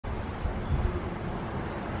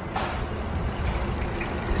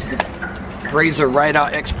It's the Breezer Raider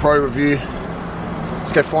X Pro review.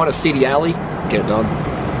 Let's go find a city alley, get it done.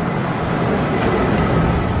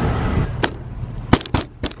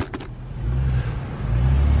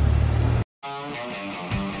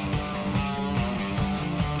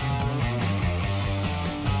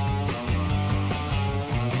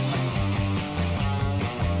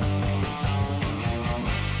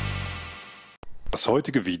 Das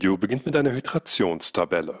heutige Video beginnt mit einer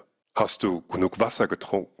Hydrationstabelle. Hast du genug Wasser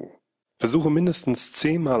getrunken? Versuche mindestens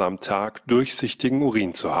 10-mal am Tag durchsichtigen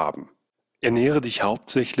Urin zu haben. Ernähre dich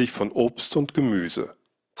hauptsächlich von Obst und Gemüse.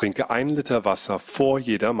 Trinke 1 Liter Wasser vor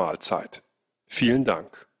jeder Mahlzeit. Vielen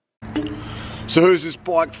Dank. So who's this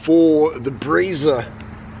bike for? The Breezer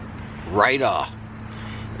Raider.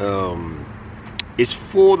 It's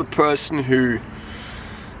for the person who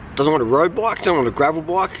doesn't want a road bike, doesn't want a gravel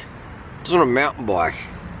bike, doesn't want a mountain bike.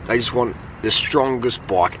 They just want the strongest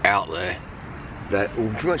bike out there that will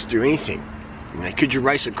pretty much do anything. You know, could you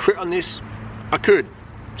race a crit on this? I could.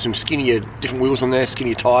 Some skinnier, different wheels on there,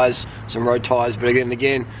 skinnier tyres, some road tyres, but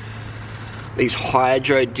again, these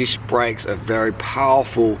hydro disc brakes are very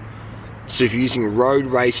powerful. So if you're using a road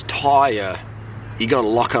race tyre, you're gonna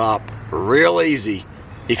lock it up real easy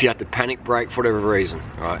if you have to panic brake for whatever reason,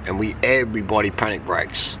 right? And everybody panic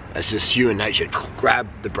brakes. It's just human nature. Grab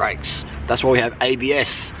the brakes. That's why we have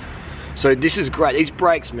ABS. So this is great. These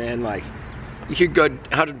brakes, man, like you could go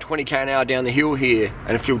 120k an hour down the hill here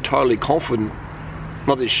and feel totally confident.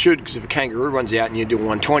 Not that you should, because if a kangaroo runs out and you're doing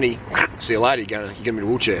 120, see you later, you're gonna be in a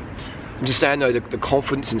wheelchair. I'm just saying though, the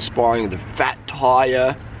confidence inspiring of the fat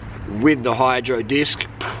tyre with the hydro disc,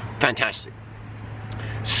 fantastic.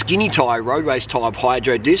 Skinny tyre, road race type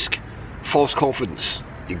hydro disc, false confidence.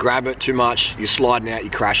 You grab it too much, you're sliding out,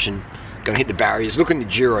 you're crashing, gonna hit the barriers. Look in the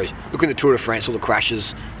Giro, look in the Tour de France, all the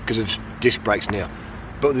crashes because of disc brakes now.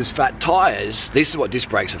 But with these fat tyres, this is what disc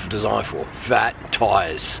brakes are designed for, fat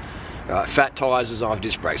tyres. Fat tyres designed for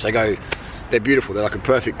disc brakes. They're beautiful, they're like a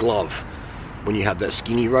perfect glove. When you have that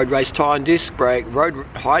skinny road race tyre and disc brake, road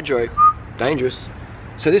hydro, dangerous.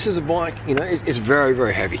 So this is a bike, you know, it's very,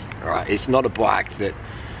 very heavy, all right? It's not a bike that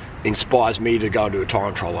inspires me to go and do a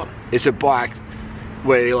time trial on. It's a bike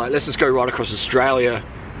where you're like, let's just go right across Australia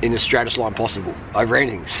in the straightest line possible. Over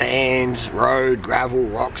anything, sand, road, gravel,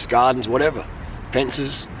 rocks, gardens, whatever.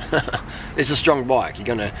 Fences. It's a strong bike. You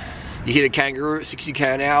hit a kangaroo at 60k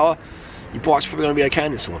an hour, your bike's probably gonna be okay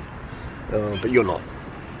in this one. But you're not.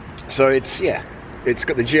 So it's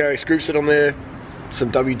got the GRX group set on there,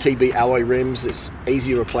 some WTB alloy rims, it's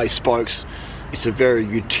easy to replace spokes. It's a very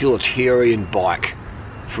utilitarian bike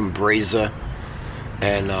from Breezer.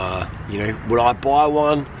 And you know, would I buy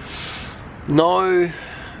one? No,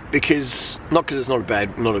 because not because it's not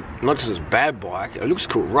because it's a bad bike. It looks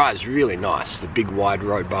cool. It rides really nice. The big wide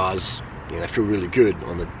road bars, you know, they feel really good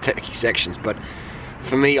on the techy sections. But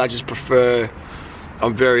for me, I just prefer. I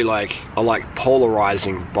like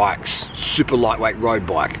polarizing bikes. Super lightweight road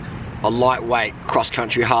bike, a lightweight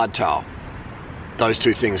cross-country hardtail. Those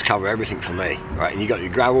two things cover everything for me, right? And you got your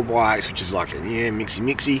gravel bikes, which is like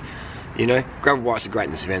mixy. You know, gravel bikes are great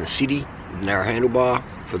in the Savannah city, with a narrow handlebar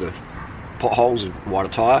for the potholes and wider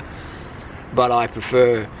tyre. But I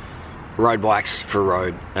prefer road bikes for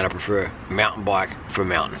road, and I prefer mountain bike for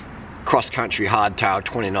mountain. Cross-country hardtail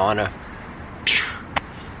 29er.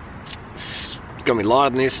 It's gonna be lighter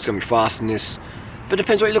than this, it's gonna be faster than this. But it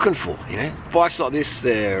depends what you're looking for, you know. Bikes like this,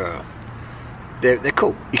 they're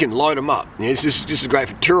cool. You can load them up. You know, this is great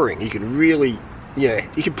for touring. You can really,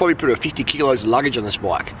 you can probably put 50 kilos of luggage on this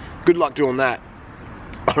bike. Good luck doing that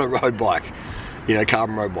on a road bike, you know,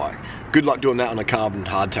 carbon road bike. Good luck doing that on a carbon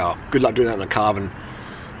hardtail. Good luck doing that on a carbon,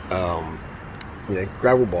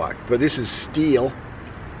 gravel bike. But this is steel.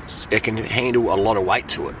 It can handle a lot of weight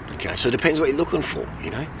to it. Okay, so it depends what you're looking for, you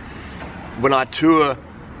know. When I tour,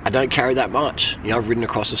 I don't carry that much. You know, I've ridden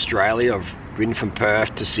across Australia. I've ridden from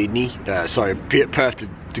Perth to Sydney. Perth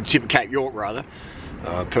to tip of Cape York rather.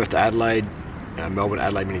 Perth to Adelaide. Melbourne to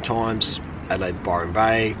Adelaide many times. Adelaide to Byron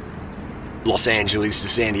Bay. Los Angeles to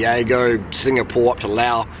San Diego. Singapore up to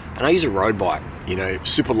Laos. And I use a road bike. You know,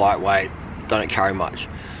 super lightweight. Don't carry much.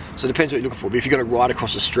 So it depends what you're looking for. But if you're going to ride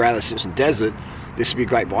across Australia, Simpson Desert, this would be a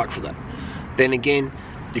great bike for that. Then again,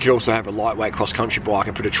 you could also have a lightweight cross-country bike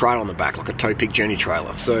and put a trailer on the back, like a tow pick journey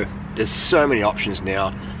trailer. So there's so many options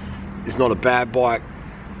now. It's not a bad bike.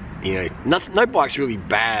 You know, no bike's really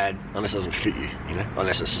bad unless it doesn't fit you. You know,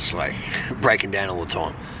 unless it's just like breaking down all the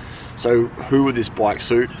time. So who would this bike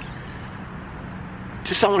suit?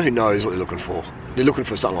 To someone who knows what they're looking for. They're looking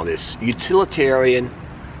for something like this: utilitarian,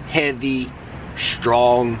 heavy,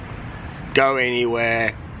 strong, go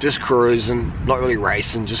anywhere, just cruising, not really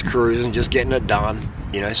racing, just cruising, just getting it done.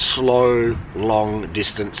 You know, slow, long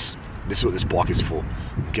distance. This is what this bike is for.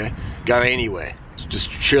 Okay, go anywhere, just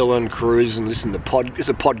chilling, cruising, listen to It's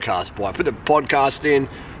a podcast bike. Put the podcast in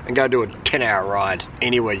and go do a 10-hour ride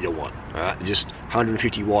anywhere you want. All right, just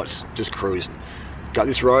 150 watts, just cruising. Got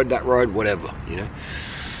this road, that road, whatever. You know.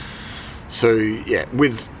 So yeah,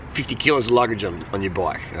 with 50 kilos of luggage on your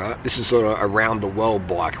bike. All right, this is sort of a around the world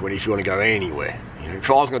bike. When if you want to go anywhere. You know,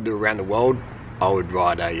 if I was going to do around the world, I would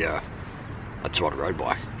ride I'd ride a road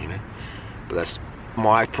bike. You know, but that's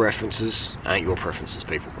my preferences, ain't your preferences,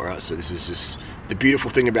 people. All right, so this is just the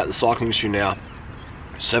beautiful thing about the cycling industry now.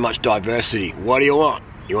 So much diversity. What do you want?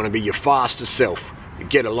 You want to be your fastest self. You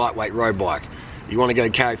get a lightweight road bike. You want to go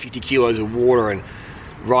carry 50 kilos of water and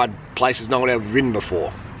ride places no one ever ridden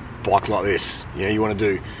before. Bike like this. You know, you want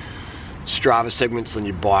to do Strava segments on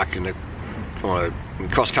your bike and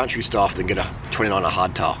cross-country stuff, then get a 29er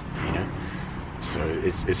hardtail. You know, so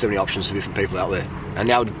it's so many options for different people out there. And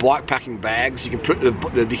now with bike packing bags, you can put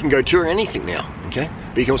you can go touring anything now. Okay,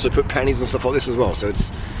 but you can also put pannies and stuff like this as well. So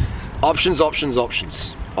it's options, options,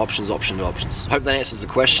 options, options, options, options. Hope that answers the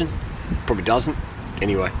question. Probably doesn't.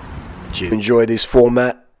 Anyway, cheers. Enjoy this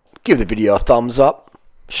format. Give the video a thumbs up.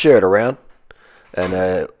 Share it around. And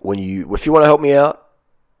if you want to help me out,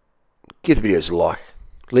 give the videos a like.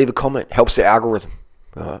 Leave a comment. Helps the algorithm.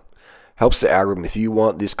 Helps the algorithm. If you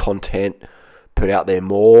want this content put out there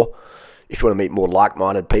more, if you want to meet more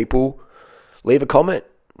like-minded people, leave a comment.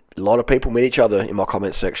 A lot of people meet each other in my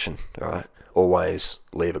comment section. All right. Always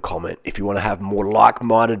leave a comment. If you want to have more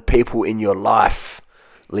like-minded people in your life,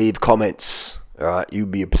 leave comments. All right.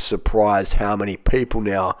 You'd be surprised how many people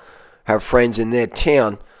now have friends in their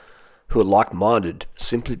town who are like-minded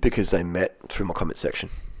simply because they met through my comment section.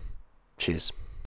 Cheers.